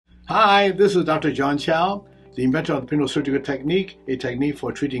Hi, this is Dr. John Chow, the inventor of the Pinhole Surgical Technique, a technique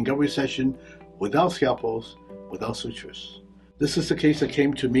for treating gum recession without scalpels, without sutures. This is the case that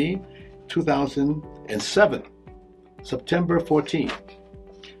came to me 2007, September 14th.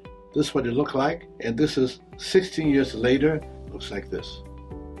 This is what it looked like, and this is 16 years later, looks like this.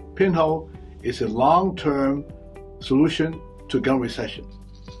 Pinhole is a long-term solution to gum recession.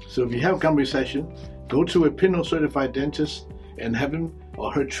 So if you have gum recession, go to a Pinhole Certified dentist and have him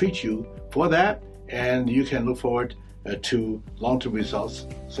or her treat you for that, and you can look forward to long-term results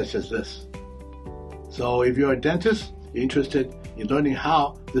such as this. So if you're a dentist, you're interested in learning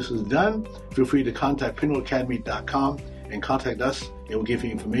how this is done, feel free to contact pinholeacademy.com and contact us, and we'll give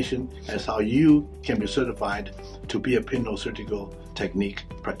you information as how you can be certified to be a Pinhole Surgical Technique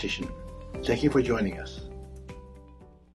practitioner. Thank you for joining us.